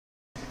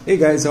Hey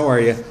guys, how are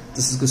you?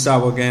 This is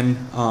Gustavo again.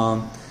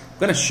 I'm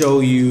gonna show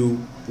you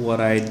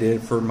what I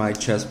did for my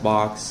chest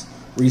box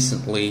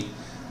recently.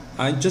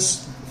 I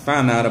just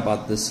found out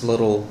about this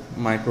little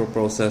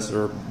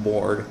microprocessor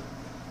board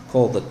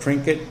called the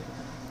Trinket.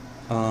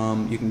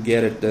 You can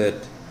get it at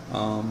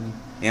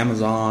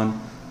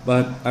Amazon,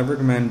 but I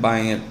recommend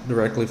buying it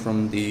directly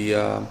from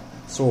the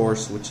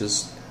source, which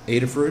is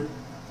Adafruit.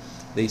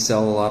 They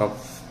sell a lot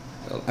of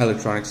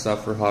electronic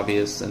stuff for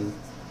hobbyists and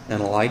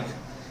alike.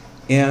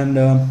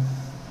 And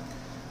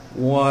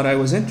what I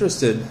was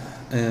interested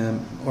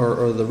in,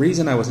 or the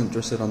reason I was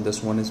interested on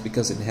this one is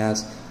because it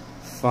has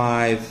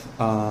 5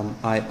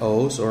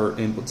 IOs, or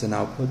inputs and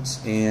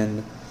outputs,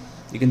 and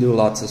you can do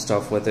lots of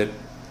stuff with it.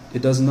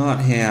 It does not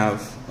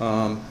have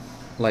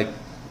like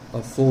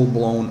a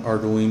full-blown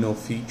Arduino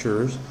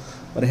features,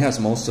 but it has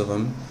most of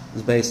them.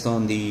 It's based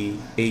on the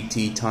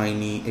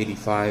AT-Tiny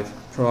 85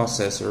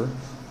 processor,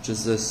 which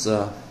is this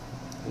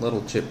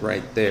little chip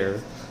right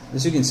there.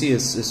 As you can see,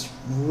 it's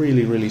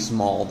really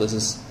small. This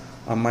is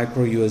a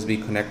micro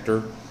USB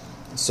connector,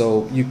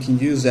 so you can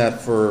use that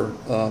for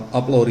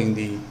uploading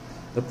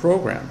the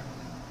program.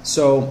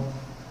 So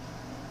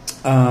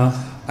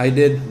I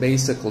did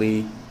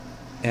basically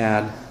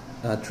add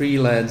 3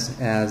 LEDs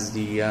as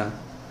the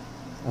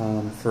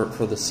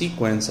for the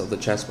sequence of the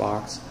chest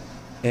box,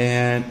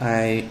 and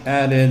I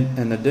added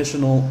an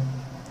additional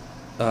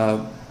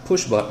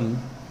push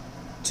button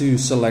to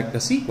select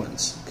a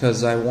sequence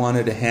because I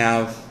wanted to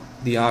have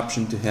the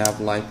option to have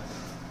like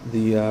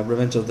the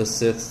Revenge of the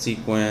Sith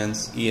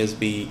sequence,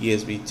 ESB,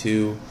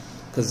 ESB2,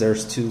 because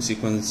there's 2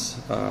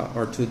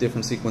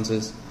 different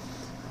sequences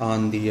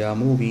on the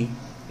movie,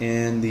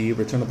 and the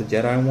Return of the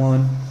Jedi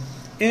one.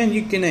 And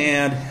you can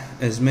add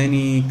as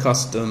many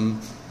custom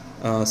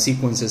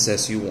sequences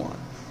as you want.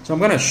 So I'm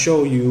going to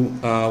show you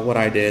what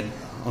I did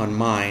on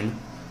mine.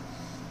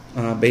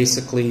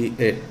 Basically,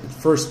 it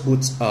first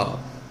boots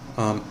up.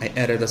 I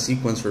added a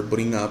sequence for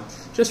booting up,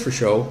 just for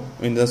show.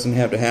 I mean, it doesn't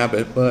have to have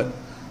it, but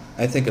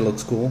I think it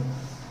looks cool.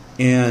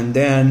 And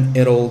then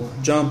it'll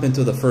jump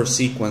into the first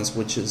sequence,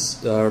 which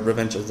is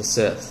Revenge of the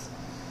Sith.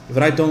 If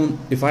I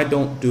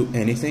don't do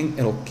anything,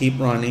 it'll keep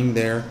running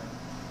there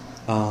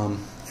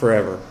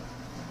forever.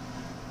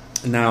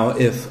 Now,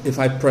 if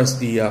I press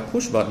the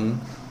push button,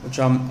 which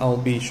I'll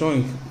be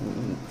showing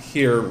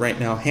here right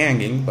now,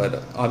 hanging,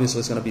 but obviously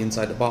it's going to be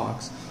inside the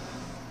box.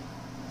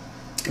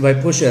 If I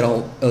push it,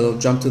 it'll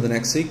jump to the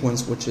next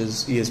sequence, which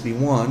is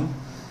ESB1,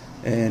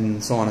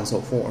 and so on and so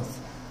forth.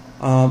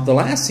 The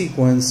last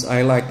sequence,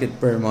 I like it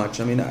very much.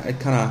 I mean, I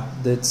kind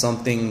of did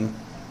something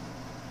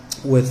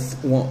with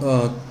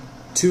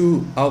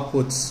 2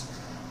 outputs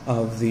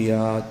of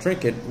the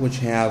Trinket, which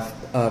have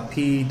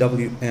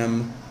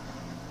PWM,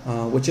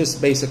 which is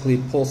basically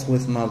pulse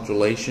width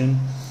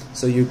modulation.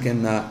 So you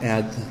can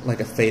add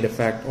like a fade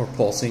effect or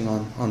pulsing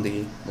on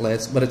the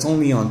LEDs, but it's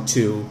only on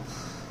 2.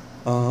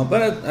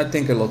 But I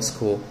think it looks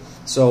cool.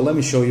 So let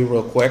me show you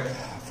real quick.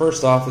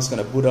 First off, it's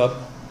going to boot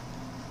up.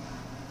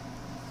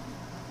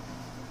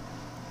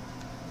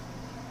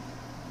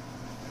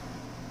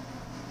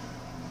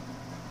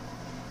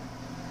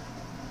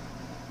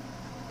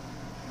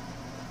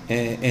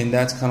 And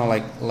that's kind of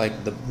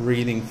like the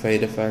breathing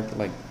fade effect.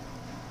 Like,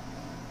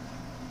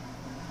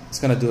 it's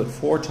going to do it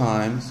 4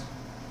 times,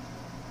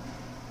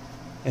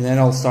 and then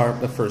I'll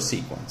start the first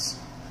sequence.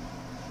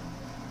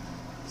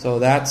 So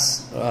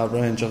that's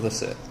Revenge of the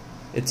Sith.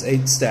 It's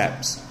 8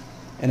 steps,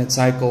 and it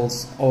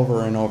cycles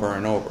over and over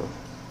and over.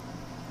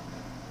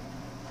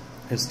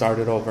 It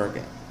started over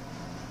again.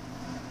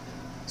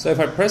 So if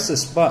I press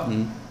this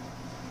button,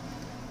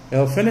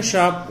 it'll finish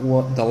up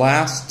what the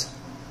last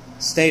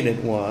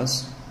stated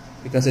was,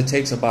 because it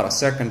takes about a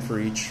second for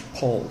each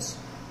pulse.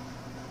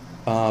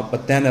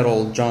 But then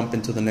it'll jump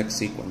into the next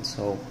sequence.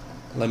 So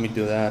let me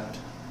do that.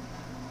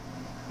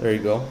 There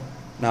you go.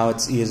 Now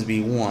it's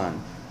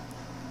ESB1,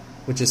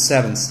 which is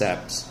 7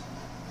 steps.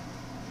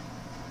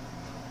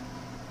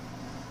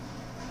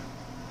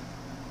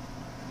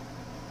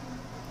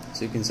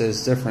 So you can say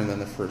it's different than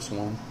the first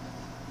one.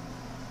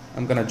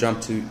 I'm going to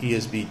jump to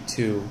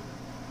ESB2.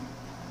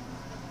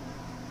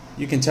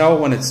 You can tell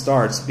when it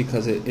starts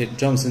because it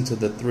jumps into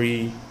the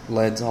 3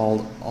 LEDs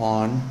all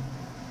on.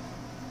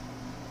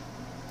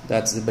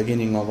 That's the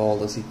beginning of all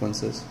the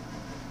sequences.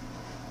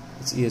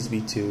 It's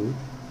ESB2.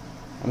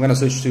 I'm going to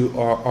switch to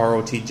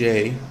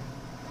ROTJ.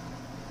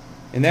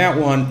 In that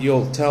one,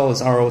 you'll tell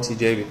it's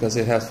ROTJ because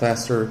it has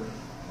faster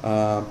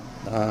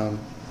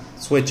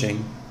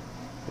switching,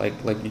 like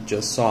you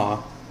just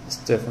saw. It's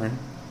different.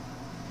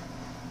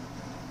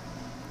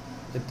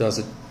 It does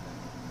it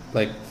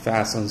like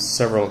fast on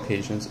several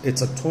occasions.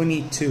 It's a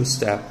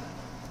 22-step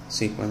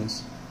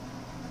sequence,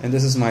 and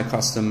this is my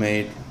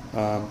custom-made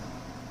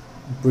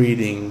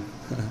breathing.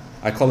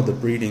 I call it the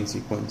breathing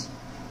sequence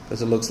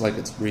because it looks like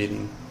it's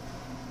breathing.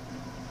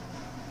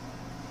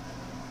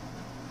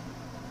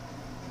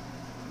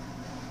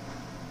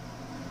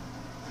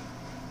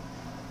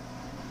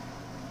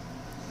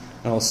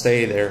 And it'll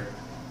stay there.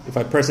 If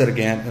I press it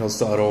again, it'll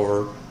start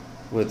over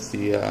with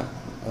the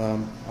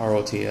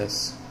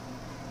ROTS.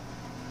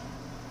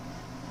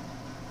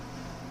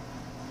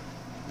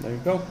 there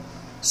you go.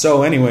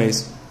 So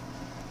anyways,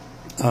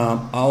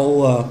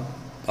 I'll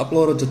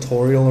upload a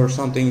tutorial or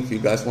something if you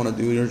guys want to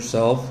do it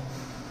yourself,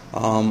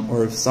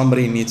 or if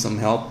somebody needs some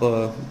help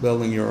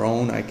building your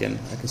own, I can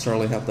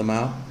certainly help them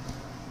out.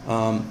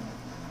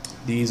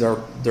 These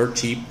are dirt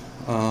cheap.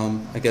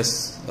 I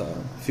guess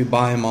if you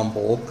buy them on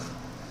bulk,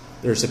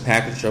 there's a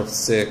package of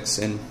 6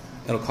 and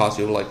it'll cost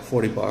you like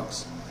 40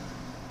 bucks.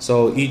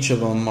 So each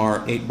of them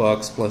are 8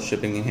 bucks plus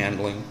shipping and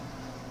handling,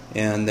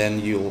 and then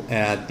you'll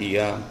add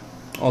the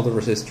all the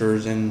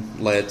resistors and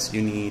LEDs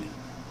you need.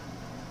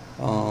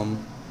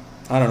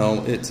 I don't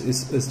know,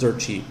 it's dirt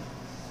cheap,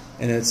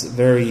 and it's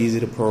very easy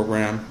to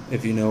program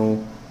if you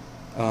know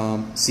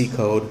C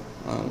code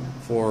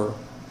for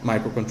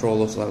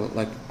microcontrollers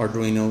like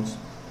Arduinos.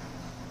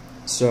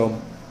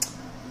 So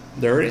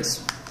there it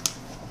is.